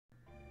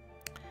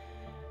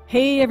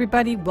Hey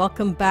everybody,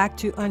 welcome back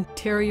to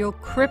Ontario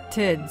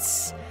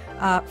Cryptids.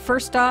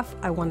 First off,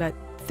 I want to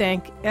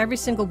thank every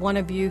single one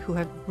of you who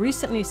have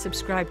recently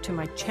subscribed to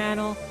my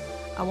channel.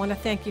 I want to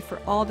thank you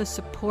for all the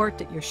support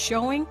that you're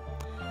showing.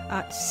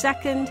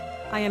 Second,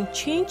 I am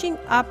changing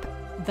up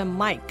the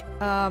mic.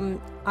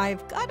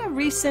 I've got a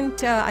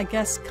recent, I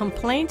guess,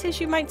 complaint, as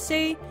you might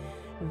say,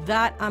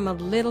 that I'm a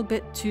little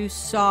bit too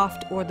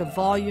soft or the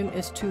volume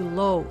is too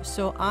low.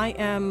 So I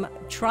am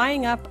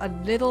trying up a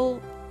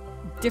little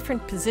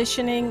different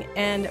positioning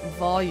and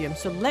volume.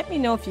 So let me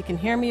know if you can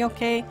hear me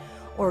okay,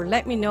 or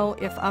let me know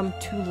if I'm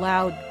too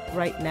loud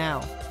right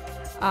now.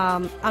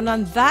 And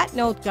on that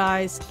note,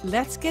 guys,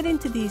 let's get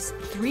into these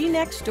three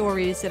next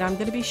stories that I'm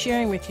going to be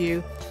sharing with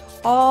you,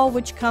 all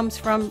which comes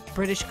from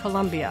British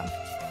Columbia.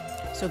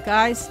 So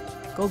guys,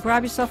 go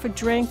grab yourself a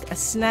drink, a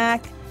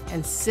snack,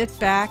 and sit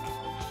back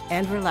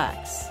and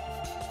relax.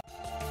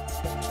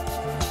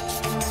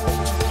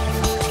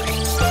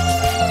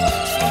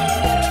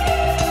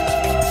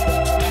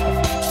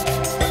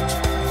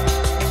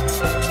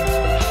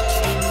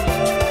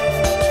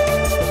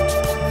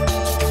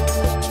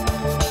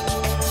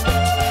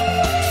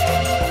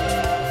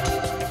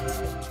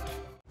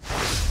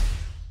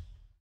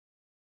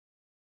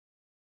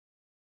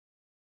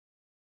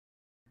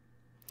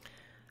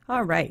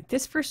 All right,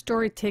 this first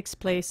story takes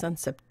place on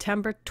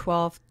September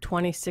 12,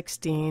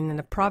 2016 in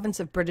the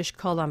province of British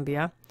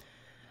Columbia,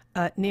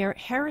 near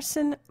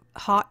Harrison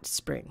Hot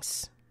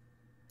Springs.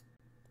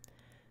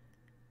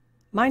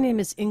 My name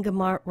is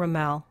Ingemar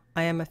Ramel.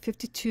 I am a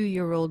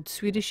 52-year-old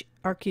Swedish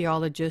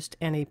archaeologist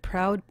and a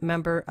proud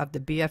member of the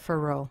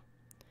BFRO.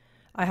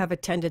 I have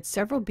attended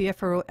several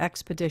BFRO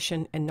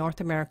expeditions in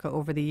North America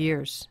over the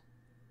years.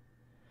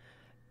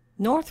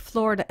 North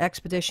Florida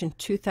Expedition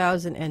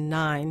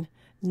 2009,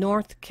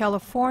 North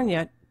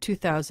California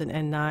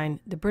 2009,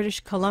 the British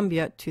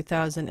Columbia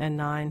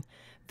 2009,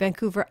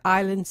 Vancouver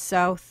Island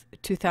South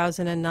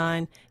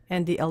 2009,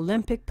 and the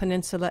Olympic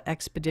Peninsula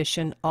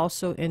Expedition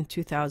also in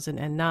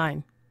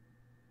 2009.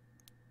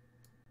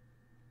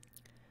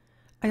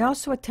 I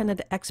also attended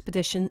the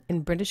expedition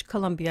in British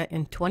Columbia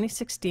in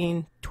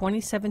 2016,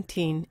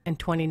 2017, and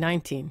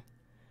 2019.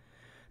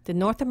 The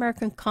North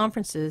American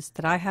conferences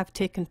that I have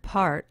taken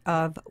part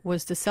of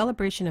was the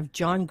celebration of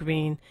John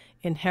Green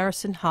in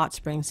Harrison Hot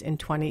Springs in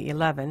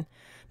 2011,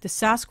 the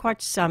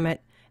Sasquatch Summit,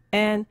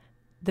 and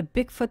the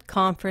Bigfoot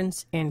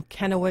Conference in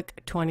Kennewick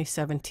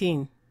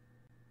 2017.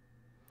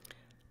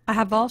 I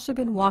have also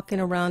been walking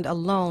around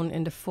alone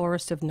in the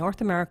forest of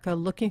North America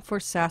looking for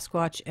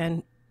Sasquatch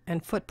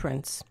and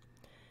footprints.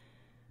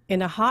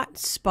 In a hot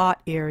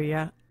spot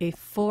area, a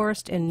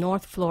forest in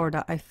North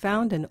Florida, I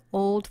found an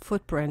old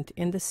footprint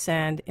in the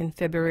sand in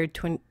February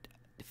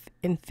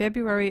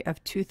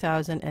of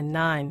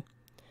 2009.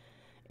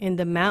 In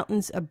the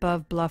mountains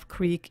above Bluff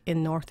Creek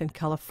in Northern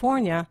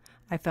California,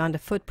 I found a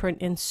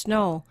footprint in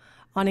snow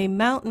on a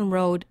mountain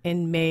road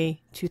in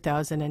May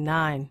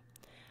 2009.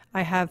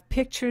 I have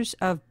pictures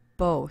of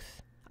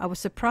both. I was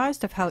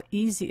surprised of how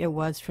easy it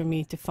was for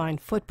me to find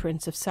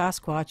footprints of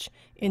Sasquatch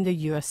in the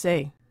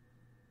USA.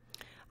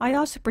 I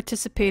also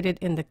participated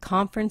in the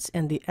conference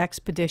and the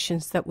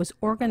expeditions that was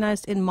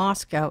organized in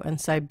Moscow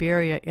and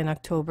Siberia in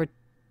October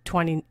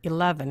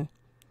 2011.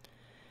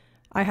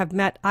 I have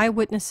met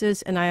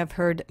eyewitnesses and I have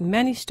heard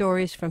many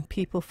stories from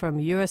people from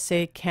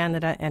USA,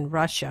 Canada, and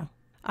Russia.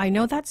 I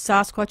know that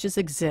Sasquatches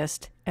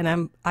exist,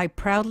 and I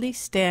proudly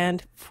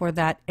stand for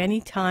that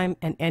anytime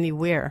and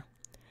anywhere.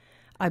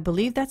 I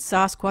believe that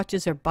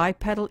Sasquatches are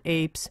bipedal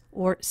apes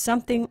or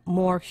something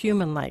more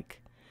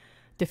human-like.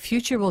 The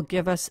future will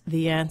give us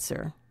the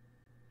answer.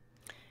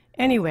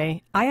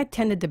 Anyway, I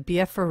attended the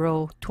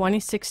BFRO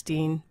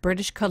 2016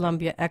 British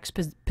Columbia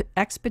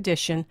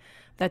expedition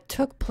that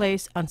took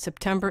place on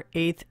September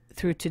 8th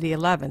through to the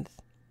 11th.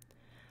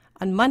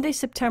 On Monday,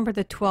 September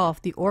the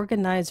 12th, the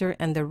organizer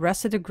and the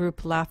rest of the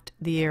group left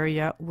the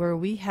area where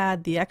we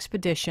had the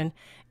expedition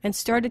and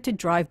started to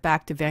drive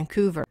back to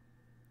Vancouver.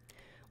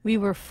 We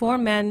were 4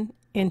 men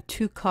in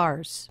 2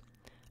 cars.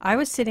 I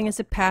was sitting as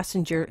a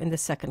passenger in the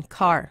second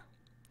car.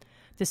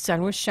 The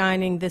sun was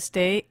shining this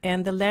day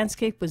and the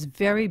landscape was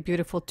very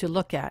beautiful to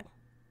look at.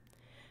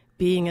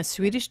 Being a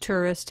Swedish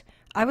tourist,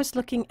 I was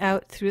looking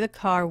out through the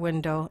car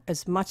window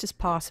as much as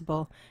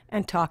possible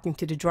and talking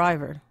to the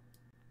driver.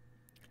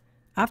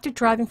 After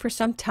driving for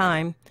some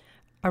time,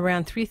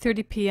 around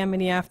 3:30 p.m. in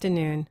the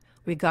afternoon,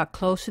 we got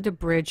close to the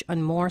bridge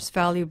on Morris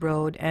Valley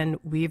Road and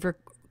Weaver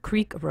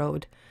Creek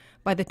Road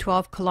by the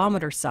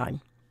 12-kilometer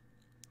sign.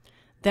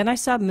 Then I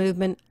saw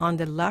movement on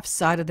the left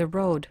side of the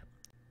road.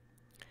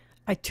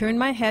 I turned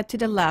my head to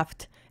the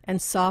left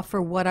and saw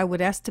for what I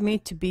would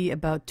estimate to be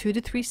about 2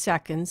 to 3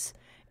 seconds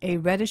a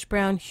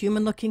reddish-brown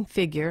human-looking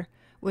figure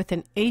with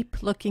an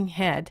ape-looking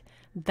head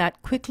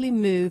that quickly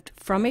moved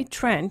from a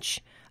trench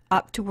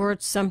up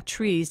towards some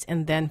trees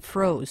and then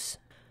froze.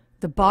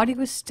 The body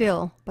was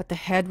still, but the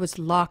head was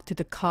locked to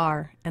the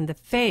car, and the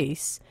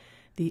face,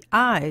 the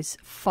eyes,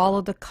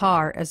 followed the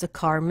car as the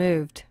car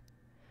moved.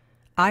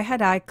 I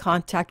had eye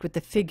contact with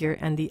the figure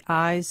and the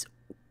eyes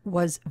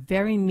was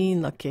very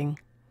mean looking.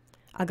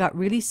 I got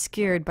really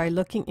scared by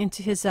looking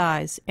into his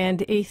eyes,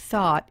 and a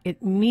thought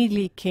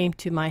immediately came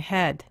to my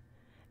head.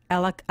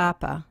 Elak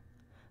apa.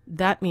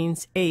 That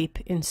means ape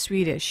in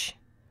Swedish.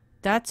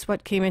 That's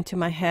what came into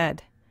my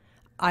head.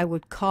 I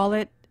would call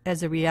it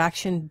as a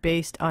reaction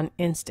based on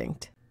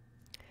instinct.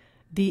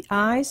 The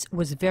eyes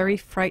was very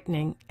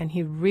frightening, and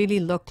he really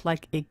looked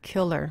like a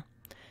killer.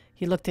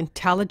 He looked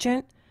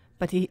intelligent,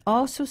 but he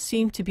also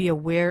seemed to be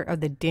aware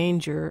of the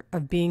danger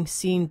of being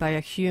seen by a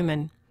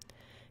human.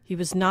 He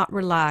was not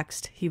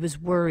relaxed, he was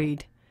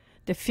worried.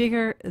 The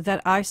figure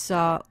that I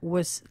saw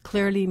was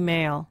clearly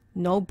male,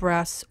 no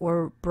breasts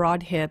or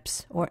broad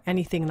hips or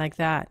anything like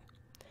that.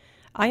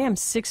 I am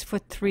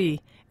 6'3",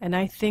 and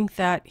I think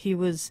that he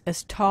was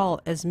as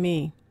tall as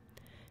me.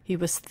 He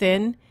was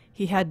thin,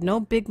 he had no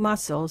big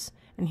muscles,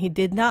 and he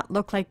did not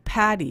look like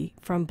Patty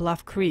from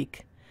Bluff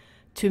Creek.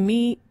 To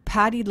me,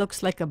 Patty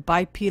looks like a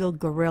bipedal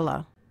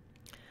gorilla.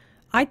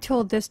 I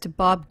told this to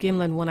Bob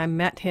Gimlin when I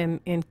met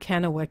him in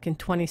Kennewick in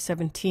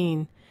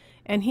 2017,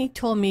 and he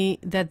told me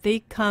that they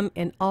come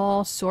in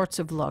all sorts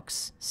of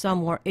looks.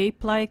 Some were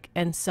ape-like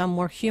and some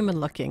were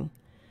human-looking.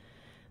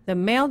 The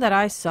male that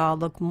I saw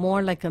looked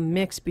more like a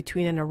mix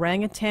between an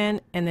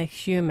orangutan and a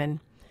human.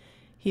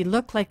 He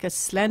looked like a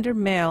slender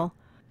male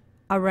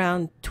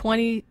around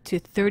 20 to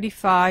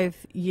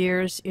 35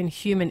 years in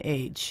human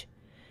age.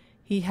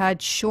 He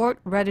had short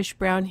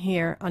reddish-brown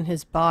hair on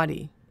his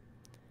body.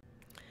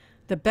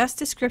 The best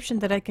description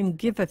that I can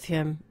give of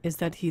him is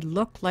that he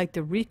looked like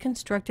the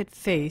reconstructed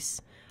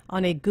face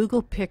on a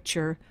Google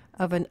picture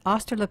of an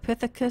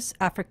Australopithecus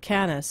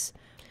africanus,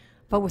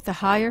 but with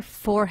a higher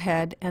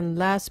forehead and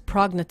less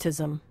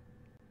prognatism.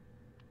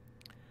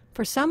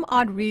 For some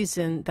odd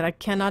reason that I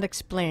cannot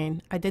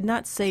explain, I did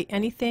not say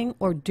anything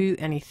or do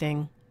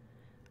anything.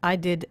 I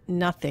did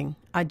nothing.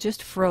 I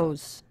just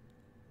froze.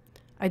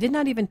 I did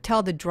not even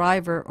tell the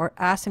driver or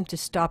ask him to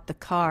stop the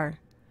car.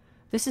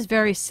 This is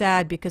very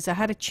sad because I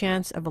had a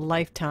chance of a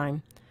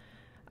lifetime.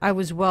 I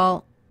was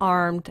well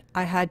armed.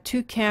 I had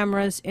 2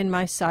 cameras in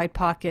my side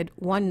pocket,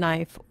 1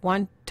 knife,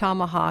 1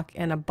 tomahawk,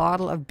 and a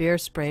bottle of bear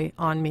spray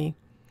on me.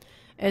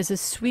 As a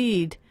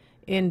Swede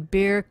in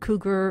bear,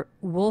 cougar,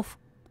 wolf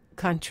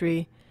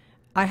country,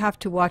 I have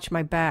to watch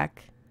my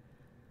back.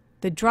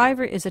 The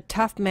driver is a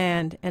tough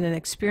man and an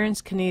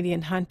experienced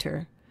Canadian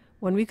hunter.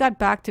 When we got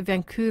back to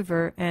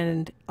Vancouver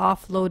and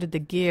offloaded the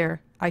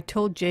gear, I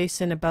told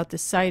Jason about the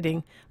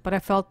sighting, but I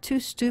felt too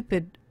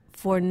stupid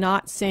for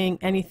not saying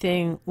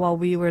anything while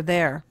we were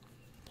there.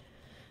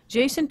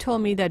 Jason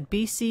told me that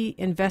BC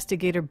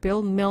investigator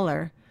Bill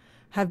Miller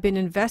have been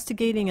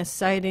investigating a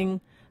sighting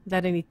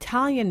that an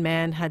Italian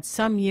man had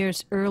some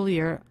years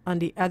earlier on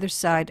the other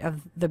side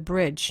of the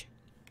bridge.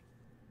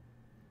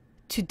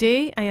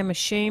 Today I am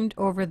ashamed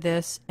over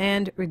this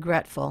and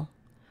regretful.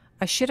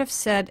 I should have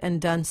said and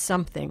done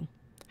something.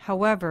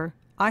 However,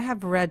 I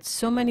have read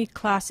so many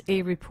Class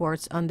A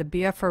reports on the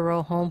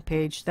BFRO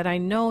homepage that I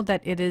know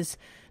that it is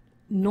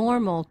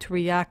normal to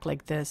react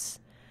like this.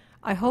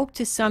 I hope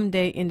to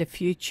someday in the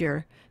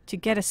future to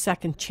get a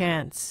second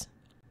chance.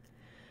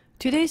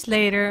 2 days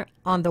later,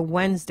 on the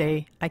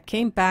Wednesday, I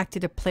came back to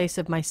the place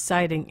of my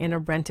sighting in a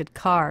rented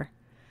car.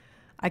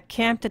 I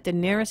camped at the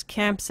nearest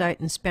campsite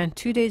and spent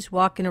 2 days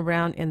walking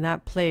around in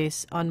that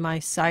place on my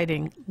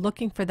sighting,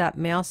 looking for that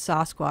male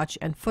Sasquatch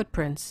and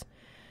footprints.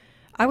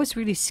 I was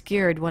really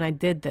scared when I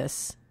did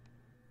this.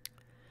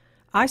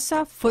 I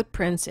saw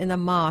footprints in the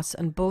moss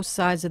on both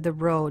sides of the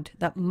road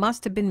that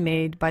must have been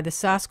made by the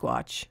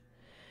Sasquatch.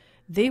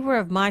 They were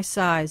of my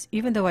size,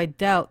 even though I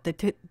doubt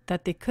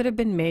that they could have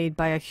been made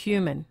by a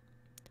human.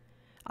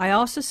 I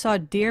also saw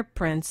deer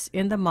prints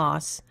in the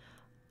moss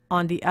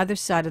on the other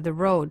side of the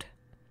road.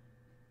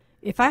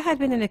 If I had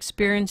been an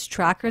experienced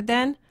tracker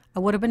then, I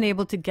would have been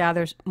able to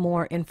gather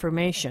more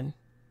information.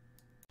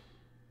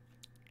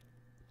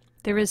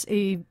 There is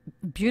a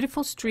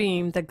beautiful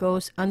stream that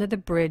goes under the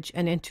bridge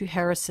and into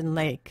Harrison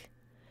Lake.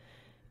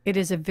 It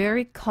is a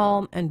very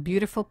calm and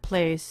beautiful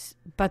place,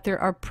 but there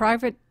are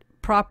private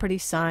property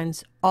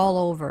signs all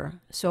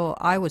over, so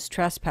I was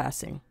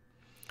trespassing.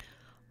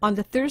 On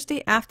the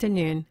Thursday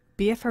afternoon,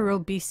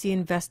 BFRO BC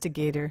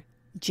investigator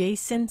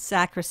Jason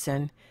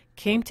Sackerson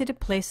came to the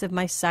place of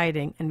my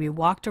sighting, and we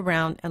walked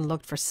around and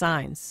looked for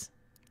signs.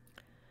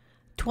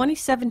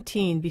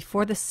 2017,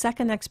 before the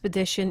second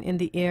expedition in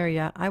the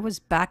area, I was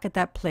back at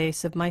that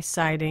place of my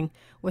sighting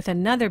with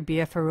another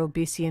BFRO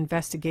BC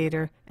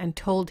investigator and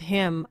told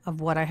him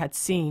of what I had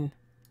seen.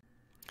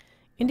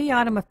 In the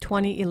autumn of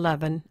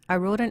 2011, I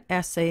wrote an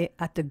essay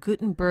at the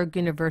Gutenberg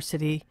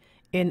University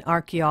in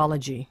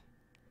archaeology.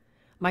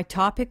 My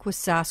topic was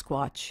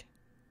Sasquatch.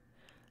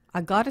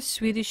 I got a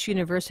Swedish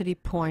university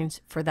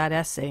points for that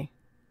essay.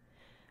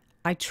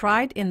 I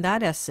tried in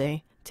that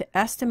essay to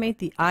estimate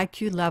the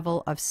IQ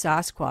level of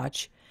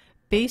Sasquatch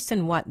based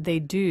on what they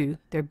do,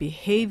 their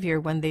behavior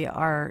when they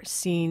are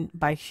seen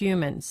by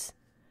humans.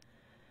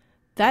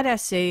 That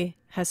essay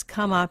has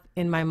come up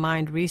in my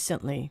mind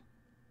recently.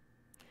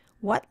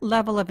 What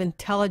level of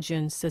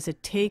intelligence does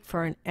it take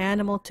for an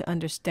animal to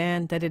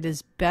understand that it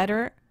is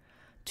better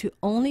to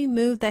only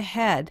move the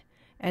head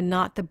and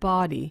not the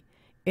body,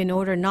 in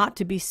order not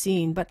to be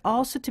seen, but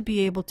also to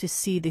be able to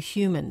see the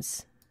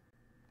humans.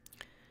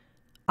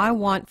 I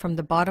want from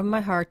the bottom of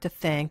my heart to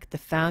thank the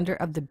founder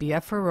of the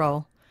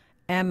BFRO,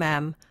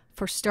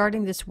 for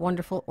starting this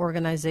wonderful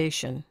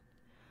organization.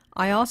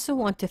 I also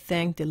want to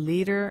thank the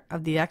leader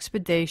of the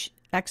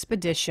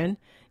expedition,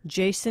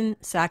 Jason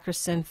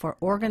Sackerson, for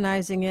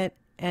organizing it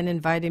and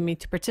inviting me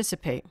to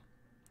participate.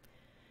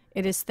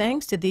 It is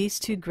thanks to these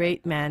two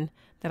great men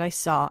that I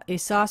saw a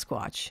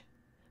Sasquatch.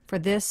 For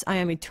this I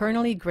am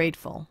eternally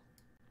grateful.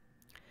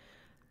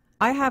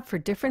 I have, for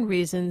different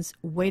reasons,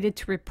 waited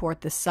to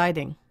report this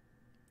sighting.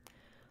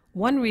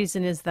 One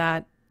reason is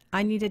that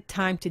I needed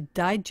time to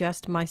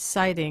digest my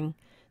sighting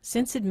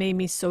since it made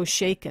me so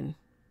shaken.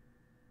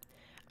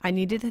 I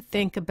needed to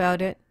think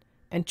about it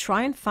and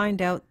try and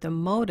find out the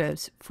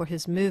motives for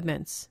his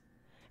movements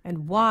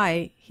and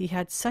why he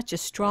had such a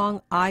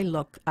strong eye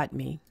look at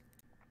me.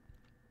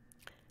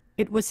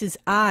 It was his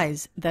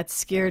eyes that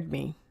scared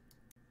me.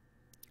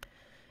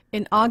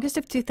 In August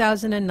of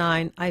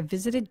 2009, I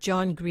visited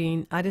John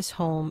Green at his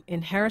home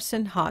in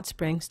Harrison Hot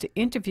Springs to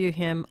interview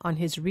him on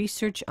his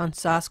research on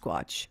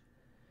Sasquatch.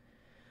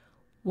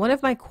 One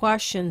of my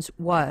questions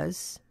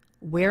was,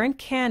 where in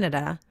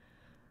Canada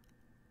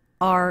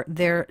are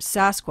there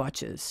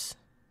Sasquatches?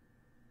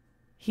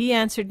 He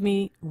answered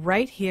me,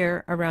 right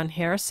here around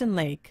Harrison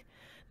Lake.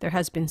 There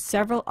has been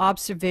several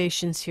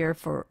observations here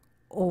for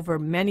over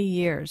many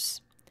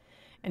years.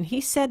 And he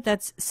said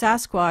that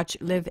Sasquatch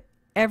live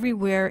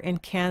everywhere in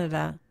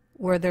Canada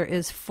where there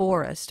is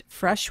forest,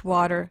 fresh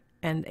water,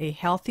 and a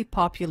healthy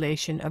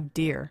population of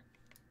deer.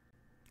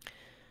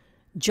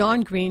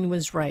 John Green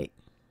was right.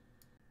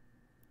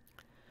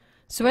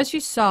 So as you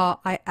saw,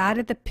 I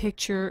added the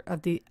picture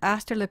of the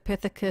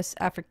Australopithecus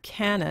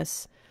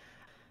africanus.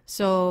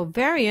 So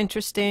very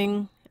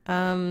interesting.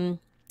 I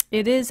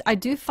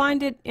do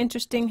find it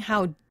interesting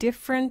how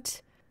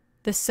different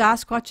the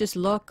Sasquatches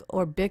look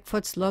or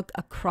Bigfoots look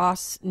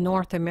across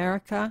North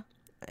America.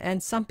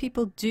 And some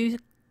people do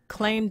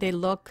claim they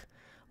look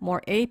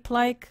more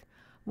ape-like,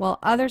 while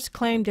others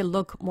claim they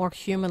look more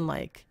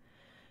human-like.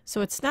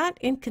 So it's not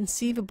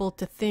inconceivable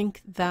to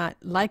think that,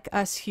 like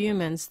us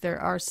humans, there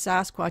are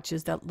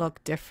Sasquatches that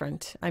look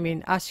different. I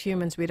mean, us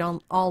humans, we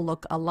don't all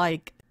look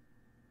alike.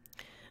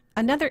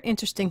 Another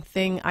interesting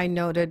thing I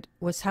noted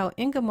was how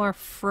Ingmar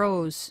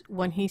froze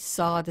when he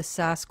saw the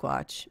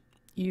Sasquatch.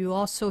 You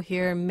also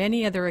hear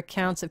many other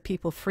accounts of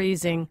people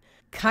freezing,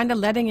 kind of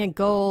letting it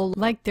go,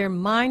 like their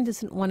mind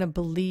doesn't want to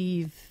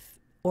believe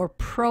or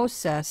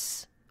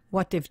process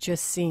what they've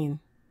just seen.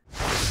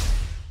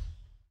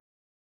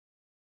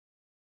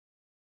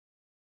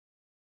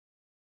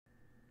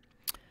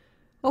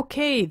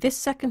 Okay, this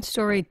second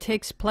story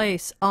takes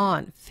place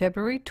on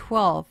February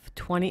 12,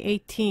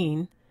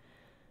 2018,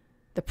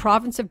 the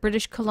province of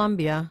British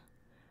Columbia,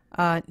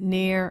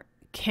 near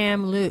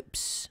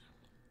Kamloops.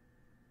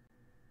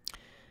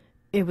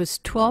 It was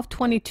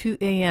 12:22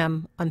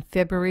 a.m. on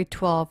February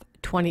 12,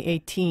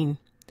 2018.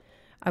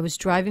 I was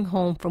driving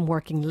home from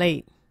working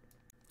late.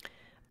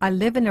 I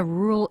live in a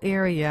rural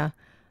area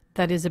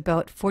that is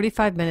about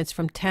 45 minutes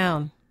from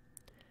town.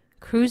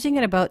 Cruising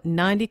at about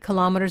 90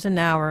 kilometers an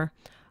hour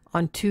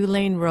on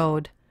two-lane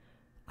road,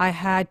 I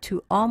had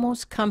to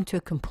almost come to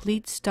a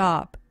complete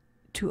stop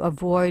to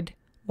avoid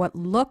what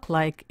looked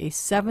like a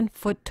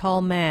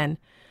 7-foot-tall man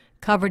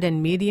covered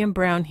in medium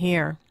brown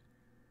hair.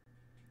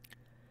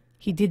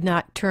 He did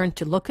not turn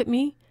to look at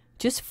me,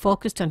 just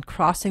focused on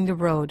crossing the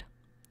road.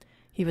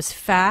 He was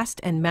fast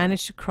and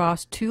managed to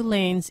cross 2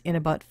 lanes in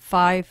about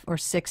 5 or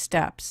 6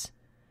 steps.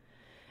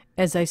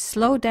 As I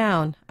slowed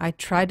down, I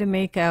tried to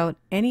make out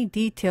any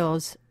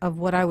details of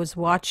what I was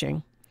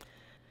watching,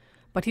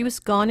 but he was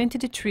gone into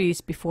the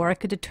trees before I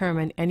could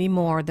determine any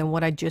more than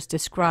what I just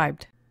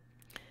described.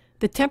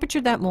 The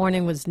temperature that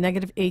morning was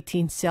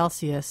 -18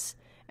 Celsius,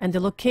 and the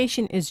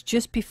location is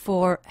just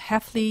before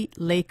Heffley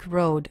Lake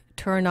Road,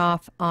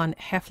 turn-off on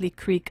Heffley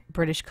Creek,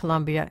 British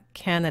Columbia,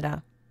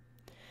 Canada.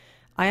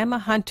 I am a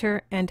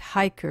hunter and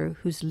hiker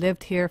who's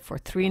lived here for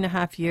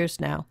 3.5 years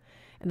now,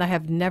 and I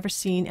have never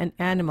seen an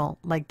animal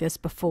like this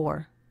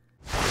before.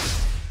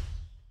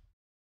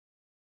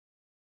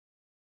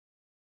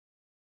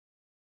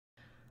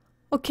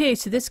 Okay,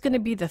 so this is going to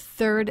be the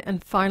third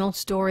and final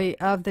story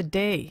of the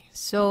day.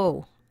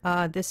 So,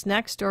 this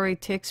next story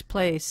takes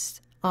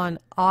place on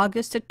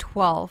August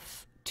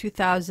 12,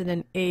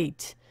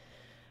 2008,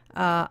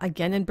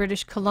 again in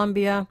British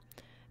Columbia,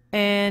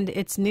 and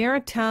it's near a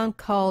town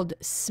called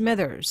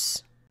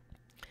Smithers.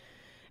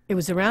 It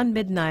was around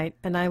midnight,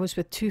 and I was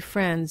with 2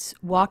 friends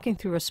walking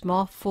through a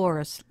small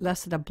forest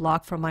less than a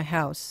block from my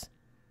house.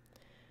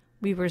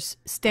 We were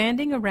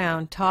standing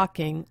around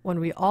talking when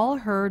we all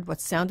heard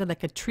what sounded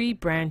like a tree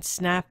branch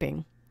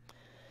snapping.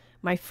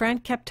 My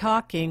friend kept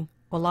talking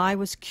while I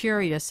was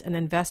curious and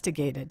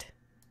investigated.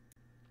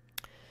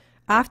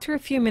 After a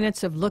few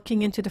minutes of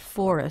looking into the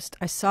forest,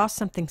 I saw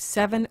something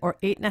 7 or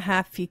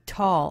 8.5 feet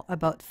tall,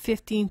 about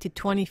 15 to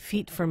 20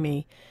 feet from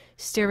me,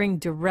 staring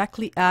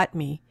directly at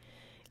me,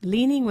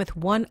 leaning with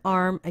one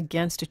arm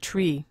against a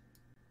tree.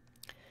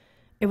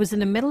 It was in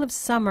the middle of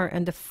summer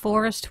and the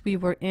forest we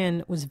were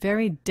in was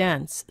very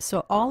dense,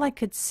 so all I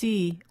could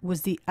see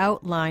was the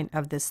outline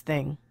of this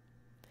thing.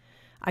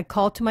 I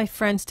called to my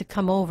friends to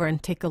come over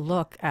and take a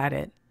look at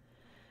it.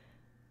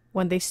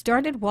 When they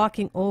started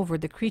walking over,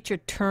 the creature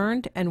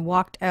turned and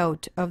walked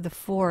out of the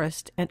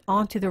forest and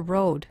onto the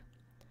road.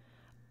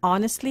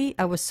 Honestly,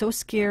 I was so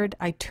scared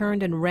I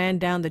turned and ran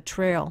down the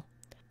trail.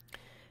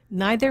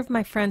 Neither of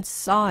my friends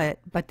saw it,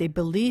 but they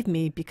believed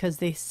me because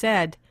they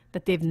said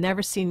that they've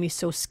never seen me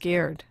so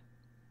scared.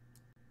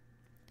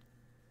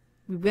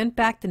 We went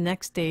back the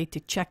next day to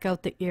check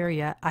out the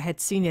area I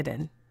had seen it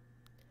in.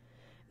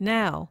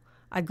 Now,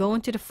 I go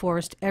into the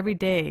forest every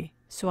day,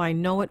 so I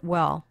know it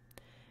well,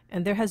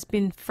 and there has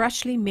been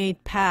freshly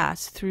made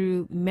paths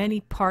through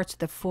many parts of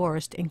the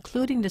forest,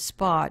 including the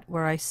spot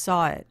where I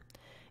saw it,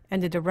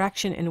 and the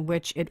direction in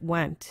which it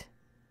went.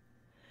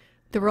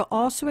 There were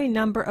also a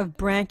number of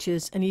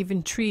branches and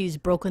even trees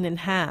broken in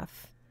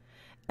half,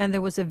 and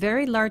there was a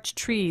very large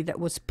tree that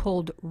was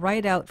pulled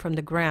right out from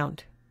the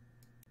ground.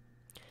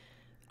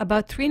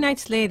 About 3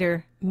 nights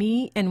later,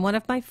 me and one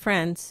of my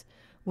friends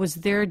was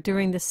there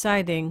during the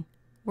sighting.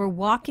 We're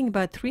walking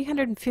about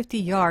 350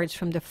 yards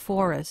from the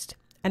forest,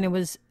 and it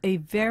was a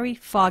very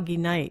foggy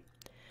night.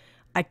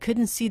 I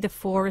couldn't see the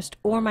forest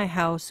or my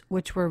house,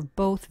 which were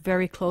both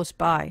very close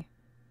by.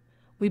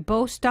 We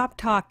both stopped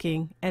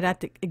talking, and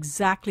at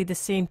exactly the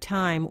same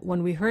time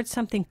when we heard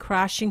something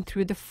crashing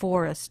through the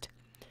forest.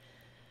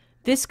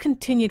 This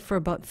continued for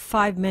about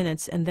 5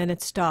 minutes, and then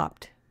it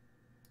stopped.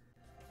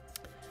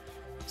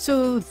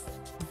 So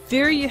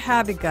there you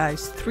have it,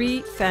 guys.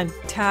 3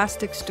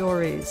 fantastic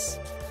stories.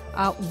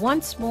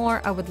 Once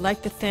more, I would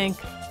like to thank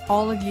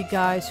all of you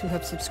guys who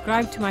have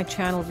subscribed to my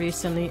channel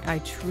recently. I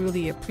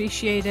truly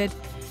appreciate it,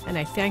 and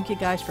I thank you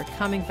guys for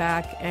coming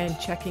back and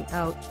checking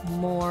out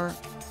more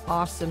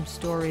awesome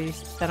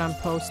stories that I'm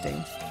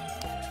posting.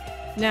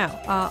 Now,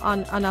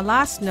 on a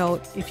last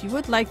note, if you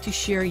would like to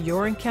share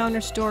your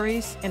encounter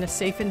stories in a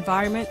safe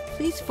environment,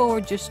 please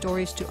forward your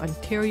stories to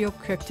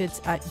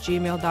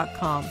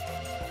OntarioCryptids@gmail.com.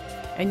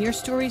 And your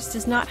stories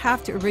does not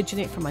have to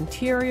originate from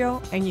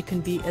Ontario, and you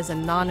can be as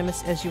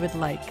anonymous as you would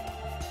like.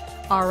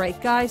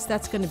 Alright guys,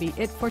 that's going to be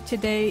it for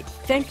today.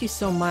 Thank you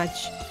so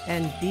much,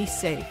 and be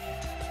safe.